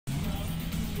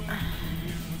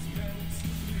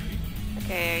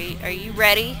Okay, are you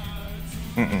ready?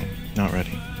 Not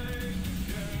ready.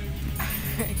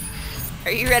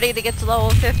 Are you ready to get to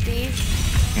level 50?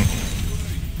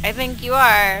 I think you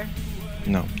are.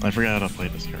 No, I forgot how to play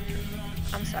this character.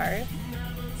 I'm sorry.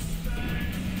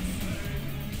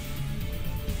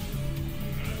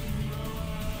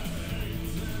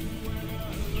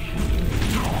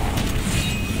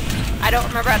 I don't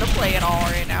remember how to play at all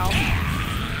right now.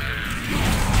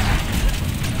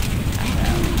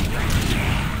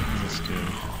 What does this do?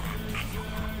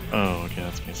 Oh, okay,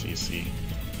 that's my CC.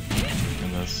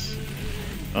 And this.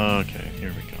 Okay,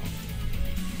 here we go.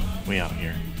 Way out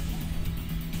here.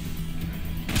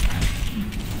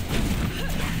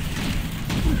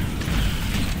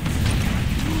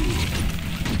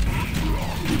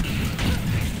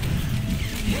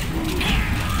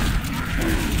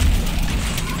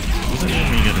 What does it mean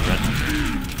when you get a red number?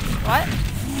 What?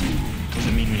 What does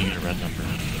it mean when you get a red number?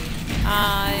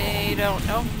 I don't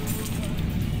know.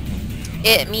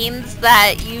 It means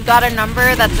that you got a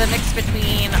number that's a mix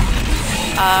between,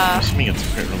 I'm assuming it's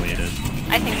crit related.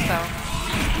 I think so.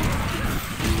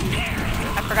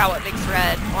 I forgot what makes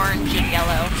red, orange, and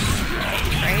yellow.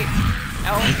 Right?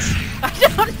 No? I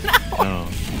don't know! No.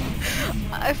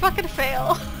 I fucking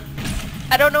fail.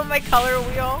 I don't know my color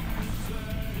wheel.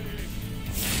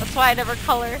 That's why I never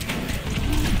color.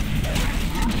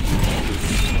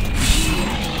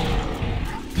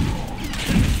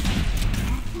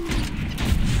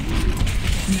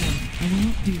 I will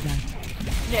not do that.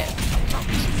 No, don't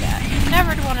do that.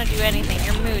 Never want to do anything.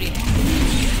 You're moody.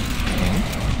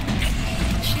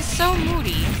 She's so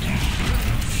moody.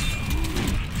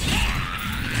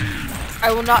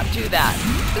 I will not do that.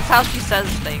 That's how she says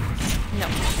things. No, I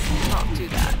will not do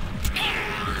that.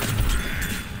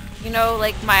 You know,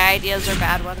 like my ideas are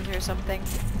bad ones or something.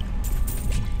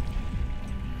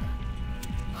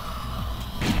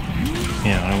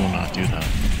 Yeah, I will not do that.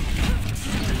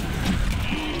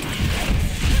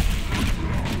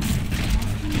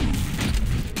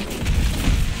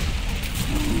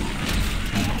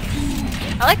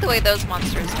 I like the way those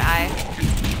monsters die.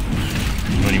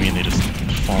 What do you mean they just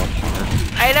fall apart?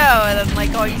 I know, and then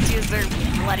like all you see is their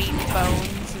bloody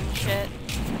bones and shit.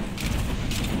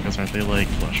 Because aren't they like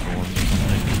flesh golems or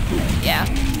something? Yeah.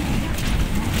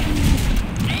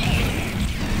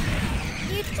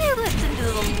 You do listen to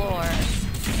the lore.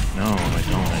 No, I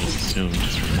don't. I just assumed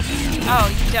just from looking at it. Oh,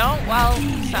 you don't? Well,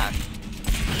 you suck.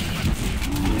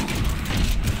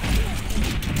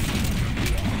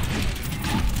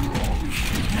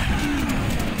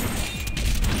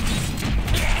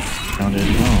 Found it. Oh,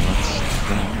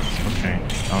 that's okay. I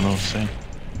don't know what to say.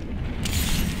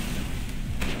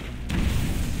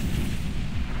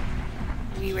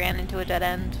 We ran into a dead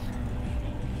end.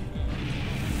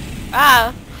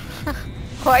 Ah!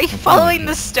 Why are you following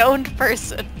the stoned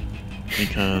person?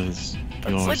 Because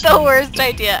That's like the worst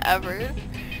idea ever.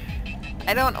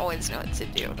 I don't always know what to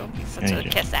do. Don't be such a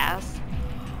kiss ass.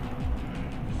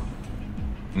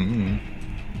 Mm-hmm.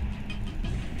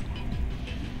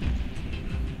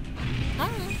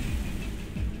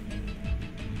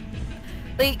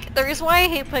 Like, the reason why I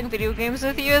hate playing video games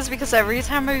with you is because every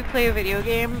time we play a video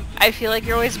game, I feel like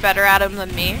you're always better at them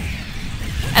than me.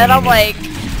 And I'm like,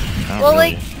 well,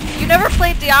 like, you never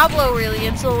played Diablo really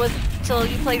until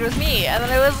you played with me, and then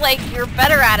it was like, you're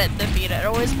better at it than me, and it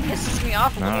always pisses me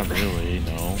off a little bit. Not really,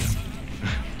 no.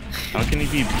 How can you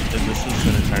be, this is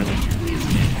an entirely new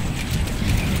game?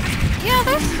 Yeah,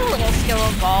 there's a little skill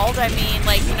involved. I mean,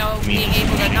 like, you know, being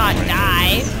able to not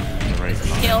die is a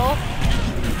skill.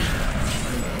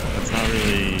 That's not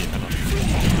really, I don't know.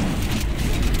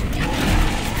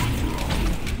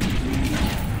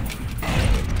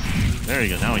 There you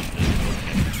go, now we can do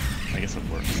it. I guess it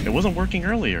works. It wasn't working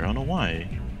earlier, I don't know why.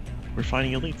 We were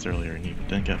fighting elites earlier and you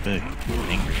didn't get big.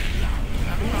 Angry.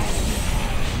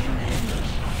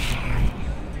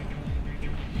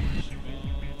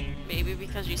 Maybe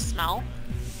because you smell?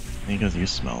 Because you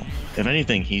smell. If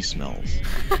anything, he smells.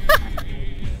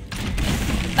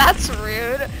 That's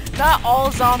rude. Not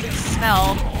all zombies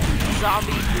smell.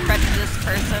 Zombie prejudice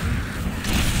person.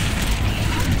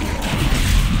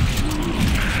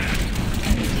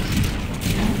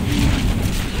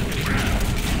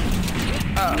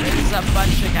 Oh, there's a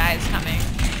bunch of guys coming.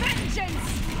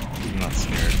 I'm not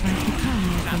scared.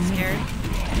 You're not scared?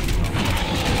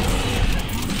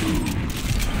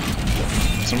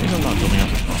 For some reason I'm not building up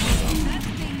a buffer though.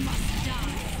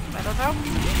 I don't know.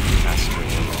 That's true.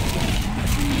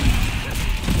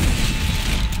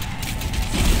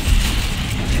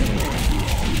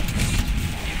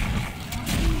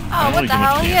 Oh, what the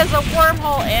hell? He has a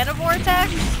wormhole and a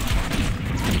vortex?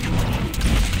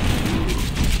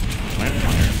 Why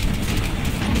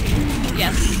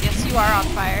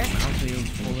fire.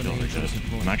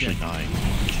 I'm actually dying.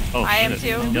 Oh, I am shit.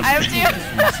 too. Yep. I am too.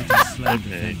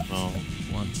 Okay, well,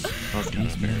 that was kind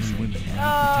of embarrassing.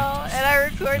 Oh, and I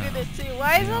recorded it too.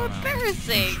 Why is that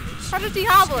embarrassing? In front of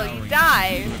Diablo, you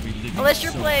die. Unless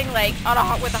you're playing like on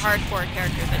with a hardcore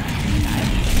character, then you die.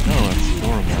 No, that's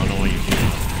horrible. I don't know what you do.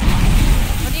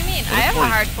 What do you mean? I am a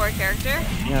hardcore character.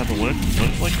 Yeah, but what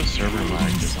if like the server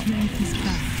lagged or something?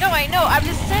 No, I know. I'm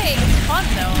just saying it's fun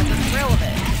though. The thrill of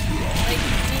it. Like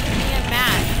me and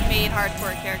Matt made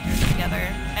hardcore characters together,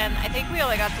 and I think we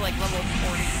only got to like level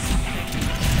 40 something.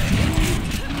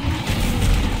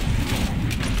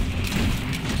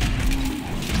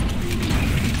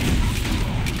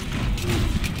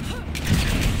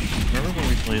 Remember when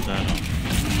we played that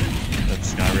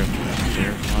Skyrim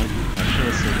player mod? I should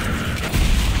have said that.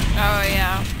 Oh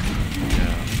yeah.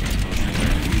 Yeah, that was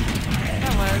hilarious.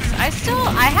 That was.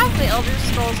 I have the Elder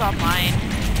Scrolls Online.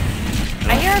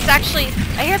 I hear it's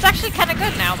actually kind of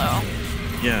good now though.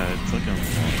 Yeah, it's like a...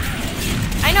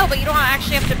 I know, but you don't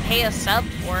actually have to pay a sub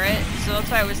for it, so that's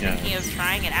why I was thinking of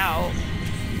trying it out.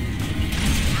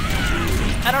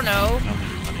 I don't know.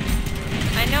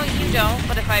 I know you don't,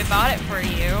 but if I bought it for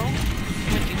you,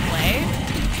 would you play?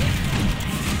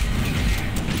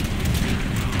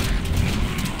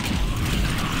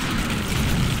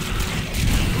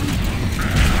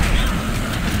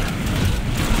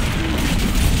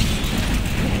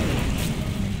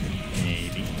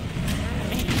 Maybe.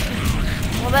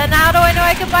 Well then how do I know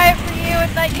I can buy it for you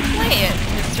and let you play it,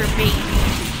 Mr. B?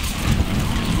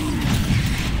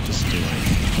 Just do it.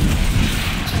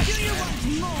 Do you want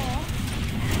more?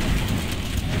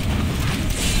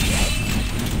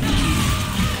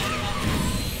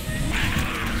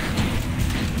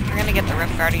 We're gonna get the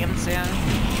Rift Guardian soon.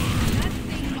 That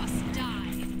thing must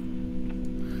die.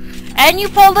 And you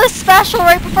pulled a special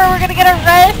right before we're gonna get a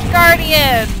Rift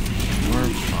Guardian! We're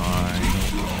fine.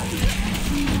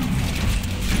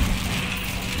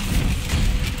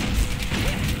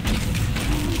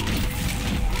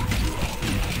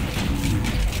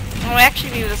 Oh, I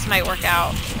actually knew this might work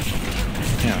out.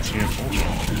 Yeah, so you have full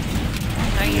job.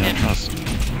 No, you Yeah, didn't. trust.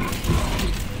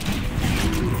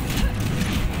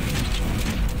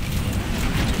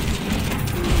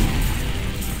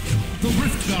 The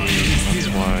Rift Guardian is That's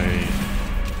here. why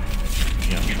you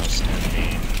can't trust me.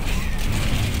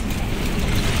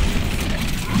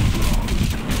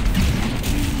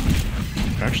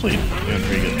 You're actually doing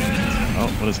pretty good. Oh,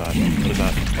 what is that? What is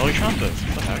that? Oh, he trapped us.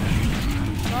 What the heck?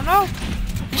 I don't know.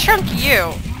 Chunk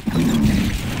you.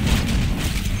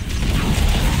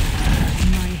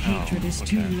 My hatred is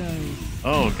too okay. low.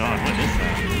 Oh god, what is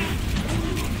that?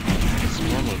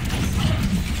 Swarm of...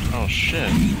 Oh shit.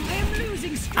 I am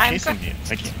losing strength. I'm Chasing go- me.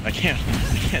 I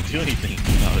can't do anything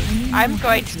about it. I'm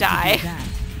going to die.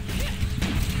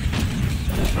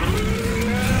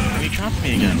 And he trapped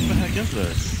me again. What the heck is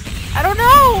this? I don't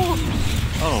know!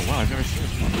 Oh wow, I've never seen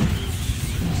this one.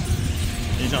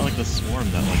 He's not like the swarm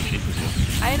that like chases you.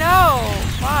 I know!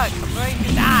 Fuck, I'm going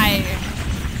to die.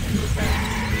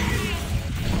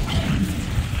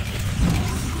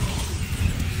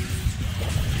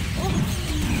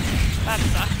 That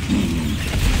sucks.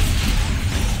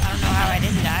 I don't know how I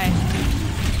didn't die.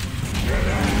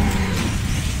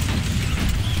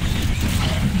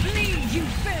 Bleed, you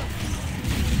filth!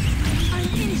 I'm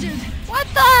injured. What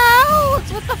the hell?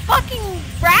 It's with the fucking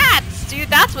rats! Dude,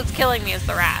 that's what's killing me is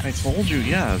the rats. I told you,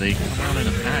 yeah, they come out in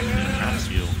a pack and they caps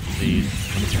you. They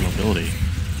limit your mobility.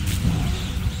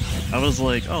 I was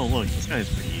like, oh look, this guy's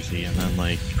pretty easy, and then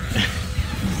like,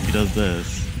 he does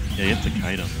this. Yeah, you have to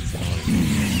kite him. It's not like...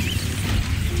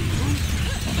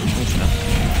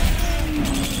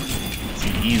 It's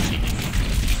easy.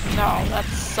 No, that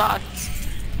sucked.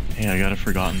 Hey, I got a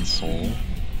forgotten soul.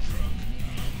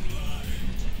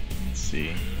 Let's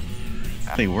see.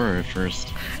 They were at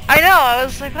first. I know, I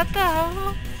was like, what the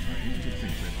hell?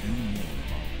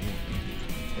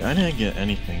 I didn't get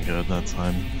anything good that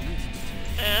time.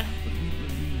 Eh.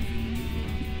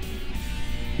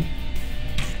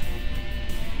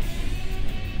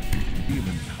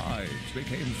 Human hides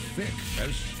became thick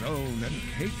as stone and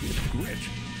caked with grit.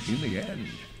 In the end,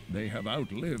 they have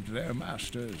outlived their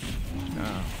masters.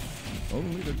 Now,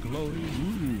 only the glowing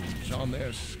runes on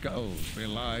their skulls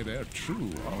belie their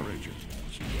true origins.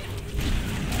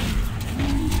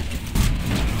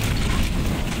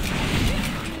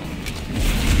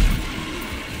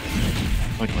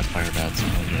 Like my fire bats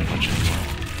don't do much anymore.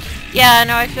 Yeah,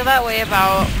 no, I feel that way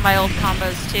about my old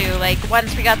combos too. Like,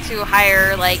 once we got to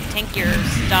higher, like, tankier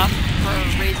stuff for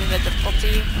raising the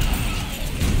difficulty,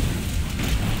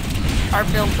 our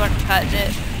builds aren't cutting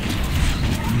it.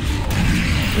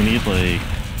 We need like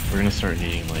We're gonna start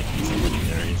needing like some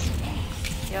legendaries.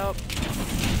 Yep.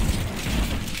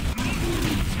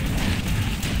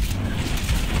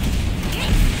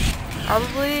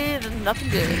 Probably nothing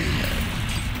good.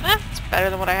 It's better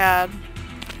than what I had.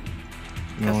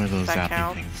 No, one of those That zappy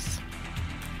counts. things.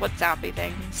 What zappy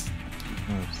things?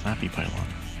 Oh, zappy pylon.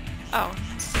 Oh,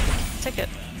 ticket.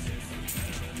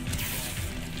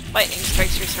 Lightning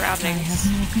strikes your surroundings.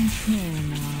 more control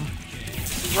now.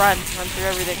 Run through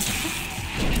everything.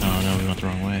 Oh no, we went the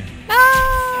wrong way.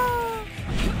 No!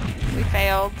 We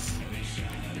failed.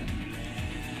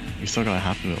 We still got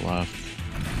half of it left.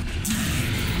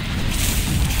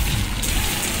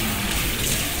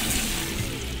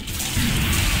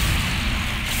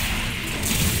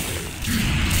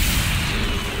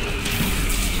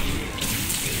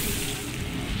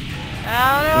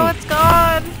 Oh no, Ooh. it's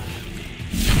gone!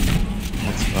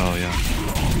 Oh yeah.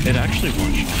 It actually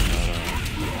one-shot that,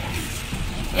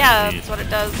 Yeah, lead. that's what it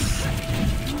does.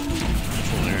 That's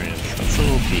hilarious. That's so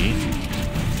OP.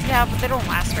 Yeah, but they don't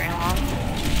last very long.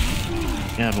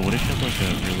 Yeah, but what if you have like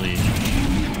a really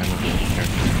high-level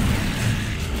character?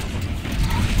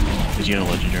 Did you get a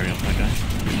legendary off that guy?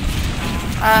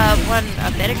 One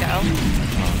a bit ago.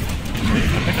 I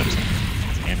picked up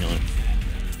some amulet.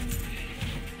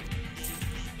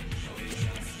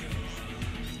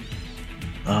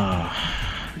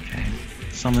 Okay.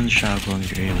 Summon Shadow Clone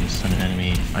if you're able to stun an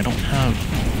enemy. I don't have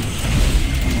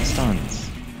stuns.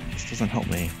 This doesn't help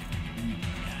me.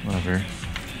 Whatever.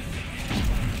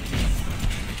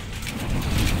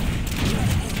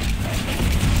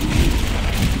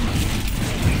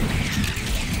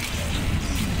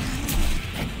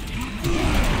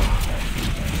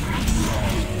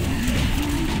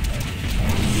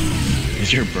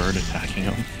 Is your bird attacking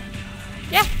him?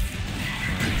 Yeah.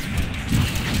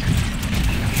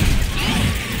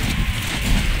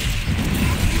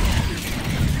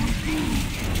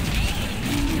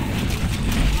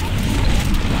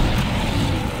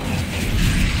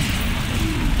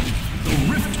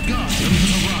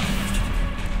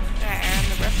 And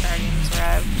the Rift Guardians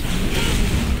arrived.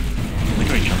 Look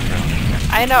how he jumped around.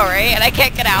 I know, right? And I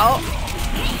can't get out.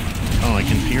 Oh, I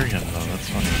can fear him though, that's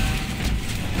funny.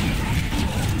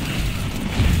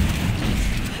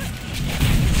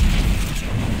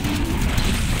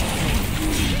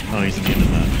 Oh, he's immune to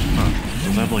that. Huh.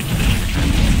 Does that have like condition return?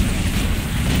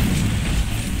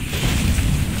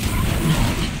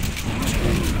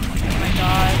 Oh my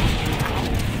god.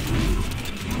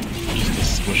 Just a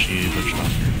squishy witch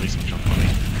doctor, at least jump on me.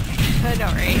 I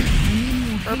know, right?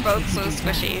 We're both so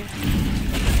squishy.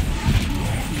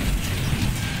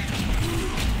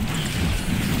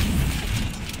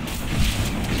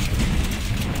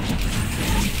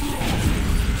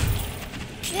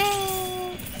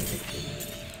 Yay!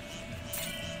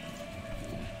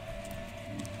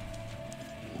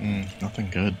 Nothing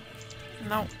good.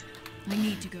 No. I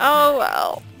need to go. Oh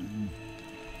well.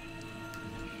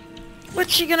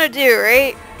 What's she gonna do,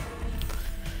 right?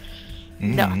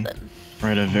 Nothing.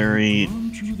 Write a very,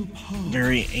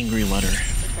 very angry letter.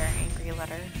 It's a very angry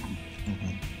letter.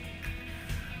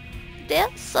 Dear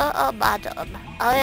Sir or Madam, I